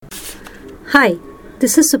Hi,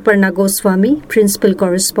 this is Suparna Goswami, Principal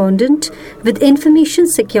Correspondent with Information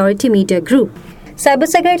Security Media Group.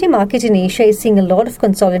 Cybersecurity market in Asia is seeing a lot of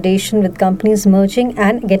consolidation with companies merging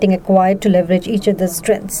and getting acquired to leverage each other's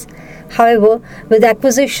strengths. However, with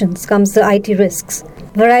acquisitions comes the IT risks.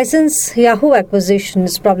 Verizon's Yahoo acquisition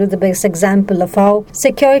is probably the best example of how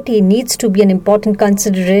security needs to be an important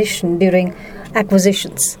consideration during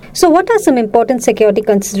acquisitions. So what are some important security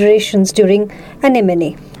considerations during an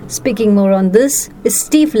M&A? Speaking more on this is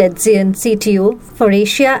Steve Ledzian, CTO for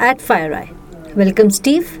Asia at FireEye. Welcome,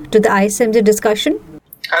 Steve, to the ISMG discussion.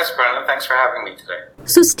 Hi, Suparna. Thanks for having me today.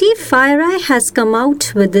 So, Steve, FireEye has come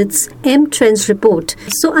out with its M Trends report.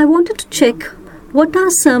 So, I wanted to check what are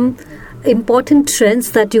some important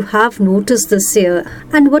trends that you have noticed this year,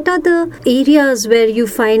 and what are the areas where you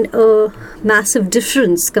find a massive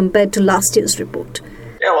difference compared to last year's report?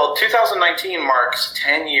 Yeah, well, 2019 marks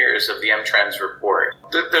 10 years of the M-Trends report.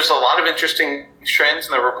 There's a lot of interesting trends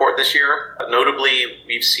in the report this year. Notably,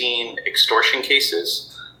 we've seen extortion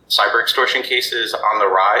cases, cyber extortion cases on the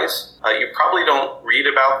rise. You probably don't read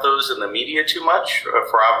about those in the media too much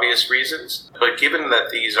for obvious reasons. But given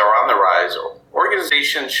that these are on the rise,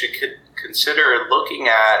 organizations should consider looking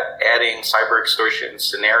at adding cyber extortion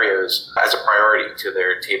scenarios as a priority to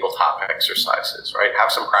their tabletop exercises, right?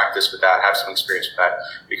 Have some practice with that, have some experience with that,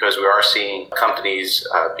 because we are seeing companies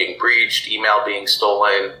being breached, email being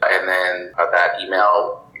stolen, and then that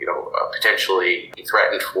email potentially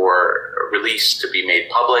threatened for release to be made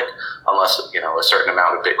public unless, a certain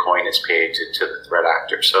amount of Bitcoin is paid to the threat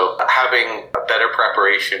actor. So having a better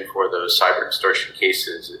preparation for those cyber extortion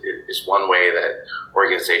cases is one way that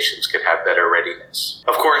organizations could have better readiness.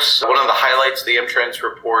 Of course, one of the highlights of the M-Trends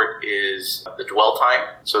report is the dwell time.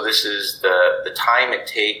 So this is the time it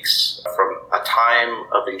takes from a time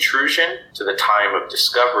of intrusion to the time of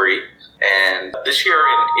discovery. And this year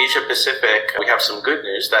in Asia Pacific, we have some good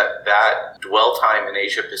news that dwell time in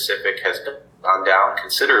Asia Pacific has gone down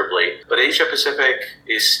considerably. But Asia Pacific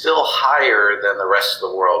is still higher than the rest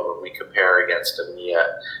of the world when we compare against EMEA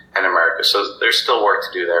and America. So there's still work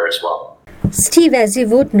to do there as well. Steve, as you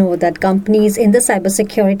would know, that companies in the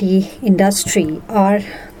cybersecurity industry are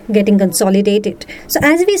getting consolidated. So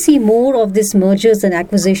as we see more of these mergers and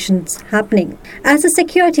acquisitions happening, as a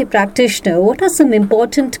security practitioner, what are some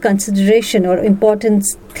important consideration or important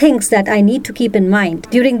things that I need to keep in mind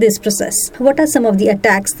during this process? What are some of the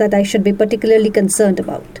attacks that I should be particularly concerned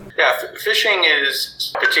about? Yeah, phishing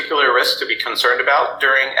is a particular risk to be concerned about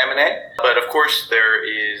during M&A, but of course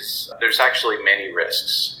there's actually many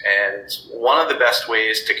risks. And one of the best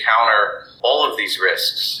ways to counter all of these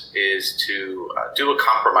risks is to do a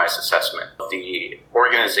compromise assessment of the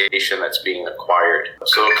organization that's being acquired.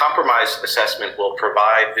 So a compromise assessment will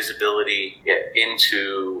provide visibility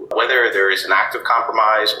into whether there is an active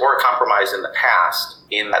compromise or a compromise in the past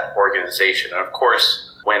in that organization. And of course,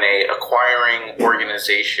 when a acquiring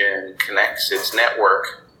organization connects its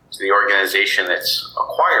network to the organization that's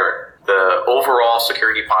acquired, the overall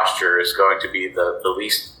security posture is going to be the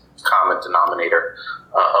least common denominator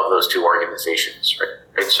of those two organizations,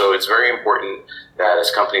 right? So it's very important that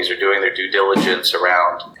as companies are doing their due diligence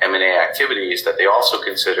around M&A activities, that they also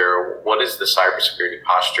consider what is the cybersecurity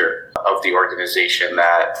posture of the organization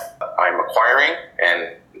that I'm acquiring,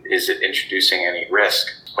 and is it introducing any risk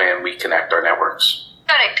when we connect our networks?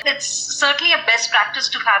 Correct. It's certainly a best practice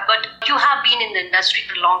to have, but you have been in the industry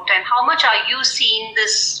for a long time. How much are you seeing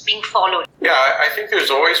this being followed? Yeah, I think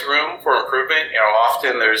there's always room for improvement.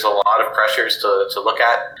 Often there's a lot of pressures to look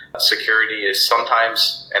at. Security is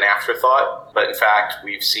sometimes an afterthought, but in fact,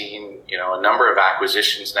 we've seen, a number of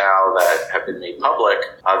acquisitions now that have been made public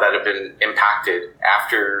that have been impacted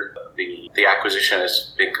after the acquisition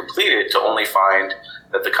has been completed to only find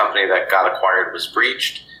that the company that got acquired was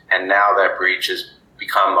breached, and now that breach has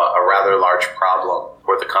become a rather large problem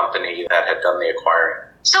for the company that had done the acquiring.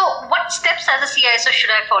 So what steps as a CISO should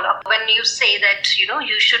I follow up when you say that,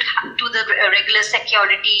 you should do the regular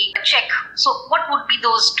security check? So what would be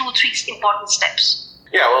those 2-3 important steps?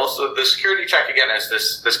 Yeah, well, so the security check, again, is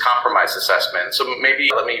this compromise assessment. So maybe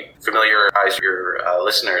let me familiarize your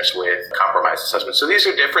listeners with compromise assessment. So these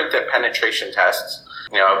are different than penetration tests.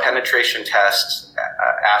 A penetration test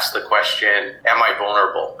asks the question, am I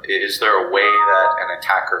vulnerable? Is there a way that an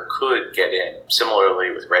attacker could get in?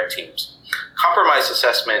 Similarly with red teams. Compromise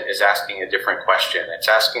assessment is asking a different question. It's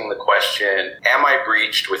asking the question, am I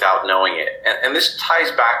breached without knowing it? And this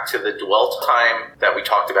ties back to the dwell time that we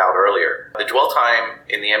talked about earlier. The dwell time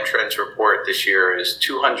in the MTrends report this year is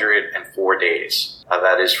 204 days.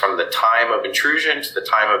 That is from the time of intrusion to the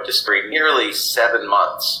time of discovery, nearly 7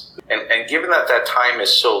 months. And given that that time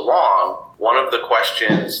is so long, one of the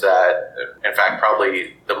questions that, in fact,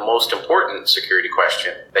 probably the most important security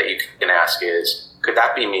question that you can ask is, could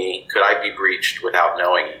that be me? Could I be breached without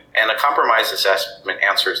knowing it? And a compromise assessment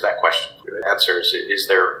answers that question. It answers, is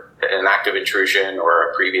there an active intrusion or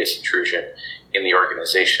a previous intrusion in the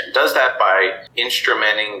organization? It does that by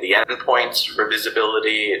instrumenting the endpoints for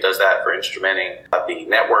visibility. It does that for instrumenting the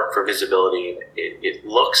network for visibility. It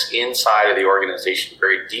looks inside of the organization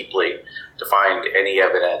very deeply to find any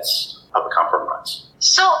evidence of a compromise.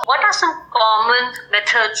 So what are some common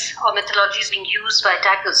methods or methodologies being used by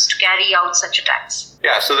attackers to carry out such attacks?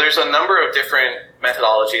 Yeah, so there's a number of different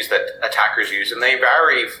methodologies that attackers use, and they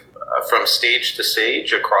vary from stage to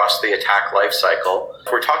stage across the attack lifecycle.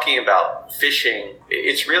 If we're talking about phishing,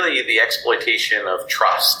 it's really the exploitation of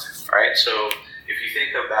trust, right? So if you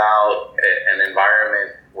think about an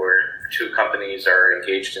environment where two companies are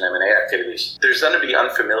engaged in M&A activities, there's going to be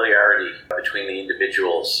unfamiliarity between the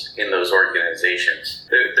individuals in those organizations.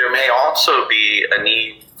 There may also be a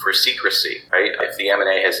need for secrecy, right? If the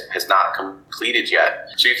M&A has not completed yet.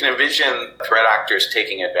 So you can envision threat actors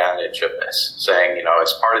taking advantage of this, saying,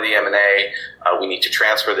 as part of the M&A, we need to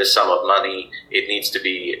transfer this sum of money. It needs to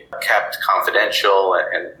be kept confidential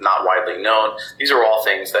and not widely known. These are all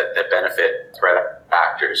things that benefit threat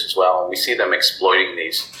actors as well. And we see them exploiting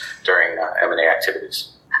these during M&A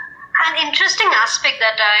activities. An interesting aspect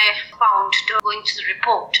that I found going through the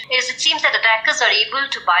report is it seems that attackers are able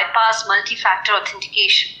to bypass multi-factor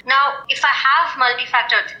authentication. Now, if I have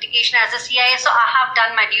multi-factor authentication as a CISO, I have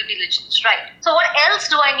done my due diligence, right? So what else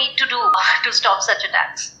do I need to do to stop such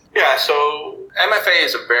attacks? Yeah, so MFA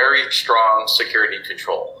is a very strong security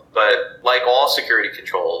control. But like all security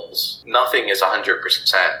controls, nothing is 100%.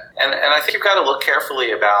 And I think you've got to look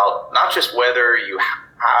carefully about not just whether you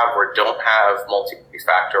have or don't have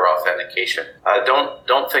multi-factor authentication.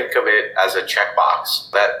 Don't think of it as a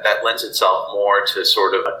checkbox. That lends itself more to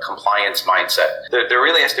sort of a compliance mindset. There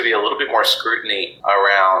really has to be a little bit more scrutiny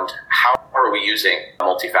around how are we using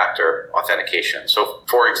multi-factor authentication. So,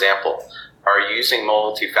 for example, are you using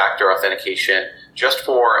multi-factor authentication just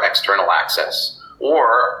for external access?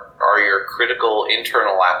 Or are your critical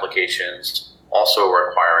internal applications also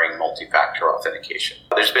requiring multi-factor authentication?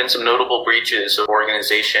 There's been some notable breaches of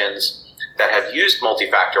organizations that have used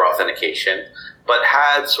multi-factor authentication, but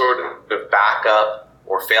had sort of backup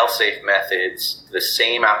or fail-safe methods, the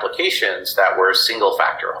same applications that were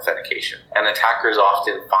single-factor authentication. And attackers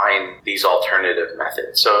often find these alternative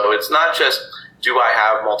methods. So it's not just, do I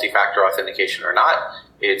have multi-factor authentication or not?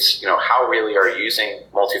 It's, how really are you using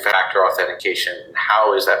multi-factor authentication? And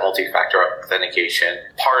how is that multi-factor authentication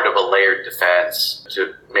part of a layered defense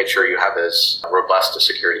to make sure you have as robust a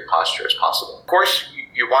security posture as possible? Of course,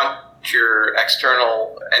 you want your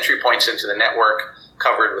external entry points into the network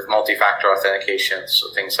covered with multi-factor authentication,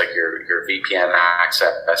 so things like your VPN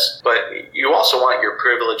access. But you also want your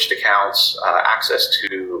privileged accounts, access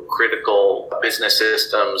to critical business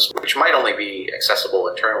systems, which might only be accessible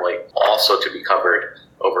internally, also to be covered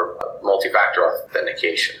over multi-factor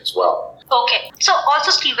authentication as well. Okay. So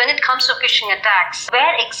also, Steve, when it comes to phishing attacks,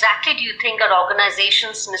 where exactly do you think are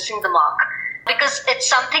organizations missing the mark? Because it's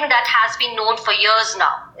something that has been known for years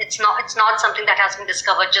now. It's not something that has been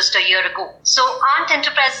discovered just a year ago. So aren't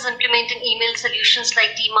enterprises implementing email solutions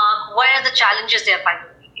like DMARC? What are the challenges they're finding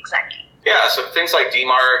exactly? Yeah, so things like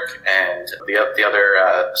DMARC and the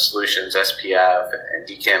other solutions, SPF and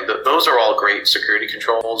DKIM, those are all great security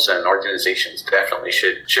controls, and organizations definitely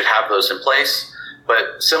should have those in place.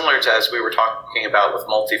 But similar to as we were talking about with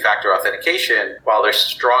multi-factor authentication, while there's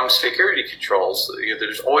strong security controls,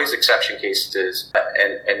 there's always exception cases,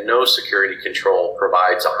 and no security control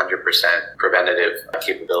provides 100% preventative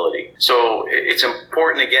capability. So it's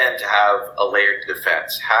important, again, to have a layered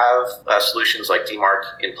defense, have solutions like DMARC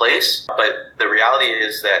in place. But the reality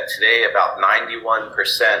is that today about 91%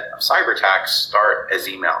 of cyber attacks start as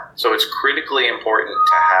email. So it's critically important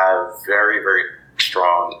to have very, very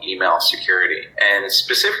strong email security. And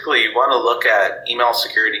specifically, you want to look at email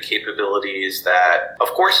security capabilities that, of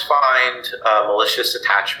course, find malicious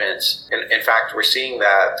attachments. In fact, we're seeing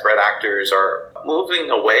that threat actors are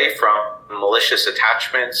moving away from malicious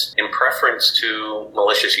attachments in preference to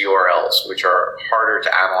malicious URLs, which are harder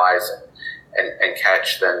to analyze and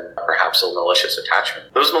catch than perhaps a malicious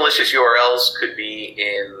attachment. Those malicious URLs could be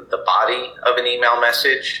in the body of an email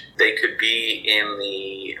message. They could be in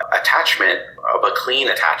the attachment of a clean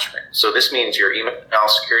attachment. So this means your email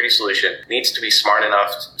security solution needs to be smart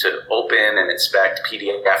enough to open and inspect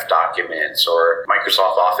PDF documents or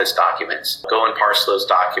Microsoft Office documents. Go and parse those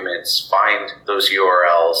documents, find those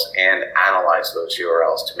URLs, and analyze those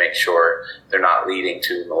URLs to make sure they're not leading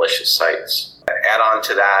to malicious sites. Add on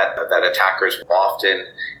to that attackers will often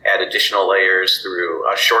add additional layers through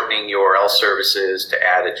shortening URL services to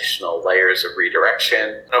add additional layers of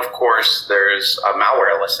redirection. And of course, there's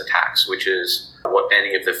malwareless attacks, which is what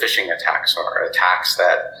many of the phishing attacks are. Attacks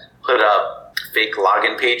that put up fake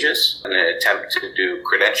login pages in an attempt to do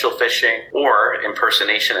credential phishing or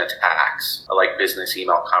impersonation attacks like business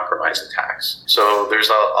email compromise attacks. So there's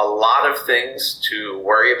a lot of things to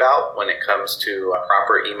worry about when it comes to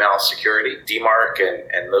proper email security. DMARC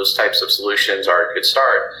and those types of solutions are a good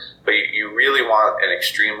start, but you really want an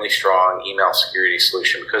extremely strong email security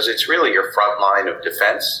solution because it's really your front line of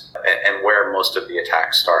defense and where most of the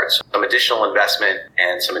attacks start. So some additional investment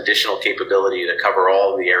and some additional capability to cover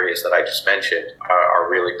all the areas that I just mentioned are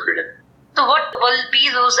really prudent. So what will be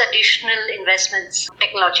those additional investments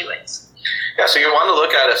technology-wise? Yeah, so you want to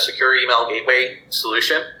look at a secure email gateway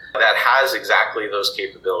solution that has exactly those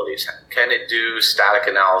capabilities. Can it do static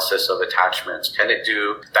analysis of attachments? Can it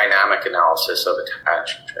do dynamic analysis of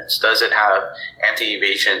attachments? Does it have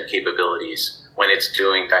anti-evasion capabilities when it's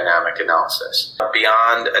doing dynamic analysis?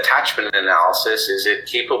 Beyond attachment analysis, is it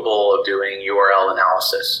capable of doing URL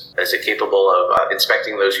analysis? Is it capable of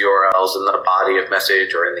inspecting those URLs in the body of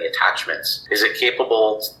message or in the attachments? Is it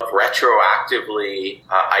capable of retroactively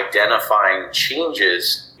identifying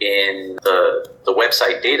changes in the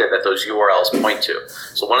website data that those URLs point to?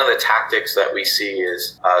 So one of the tactics that we see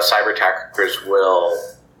is cyber attackers will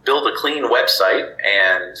build a clean website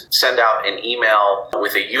and send out an email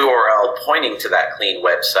with a URL pointing to that clean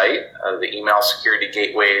website. The email security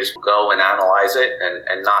gateways will go and analyze it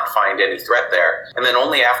and not find any threat there. And then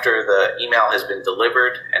only after the email has been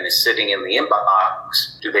delivered and is sitting in the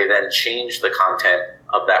inbox do they then change the content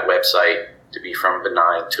of that website to be from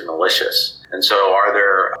benign to malicious. And so are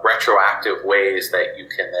there retroactive ways that you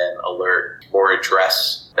can then alert or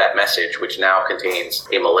address that message, which now contains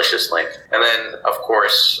a malicious link? And then, of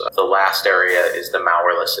course, the last area is the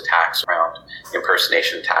malwareless attacks around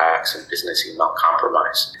impersonation attacks and business email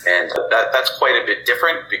compromise. And that's quite a bit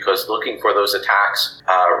different because looking for those attacks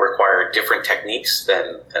require different techniques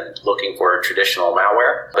than looking for a traditional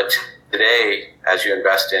malware. But today, as you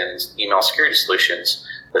invest in email security solutions,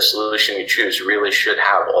 the solution you choose really should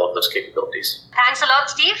have all of those capabilities. Thanks a lot,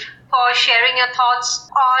 Steve, for sharing your thoughts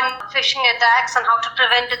on phishing attacks and how to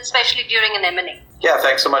prevent it, especially during an M&A. Yeah,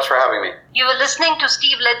 thanks so much for having me. You were listening to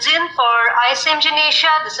Steve Ledzian for ISMG Asia.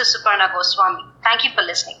 This is Suparna Goswami. Thank you for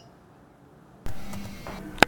listening.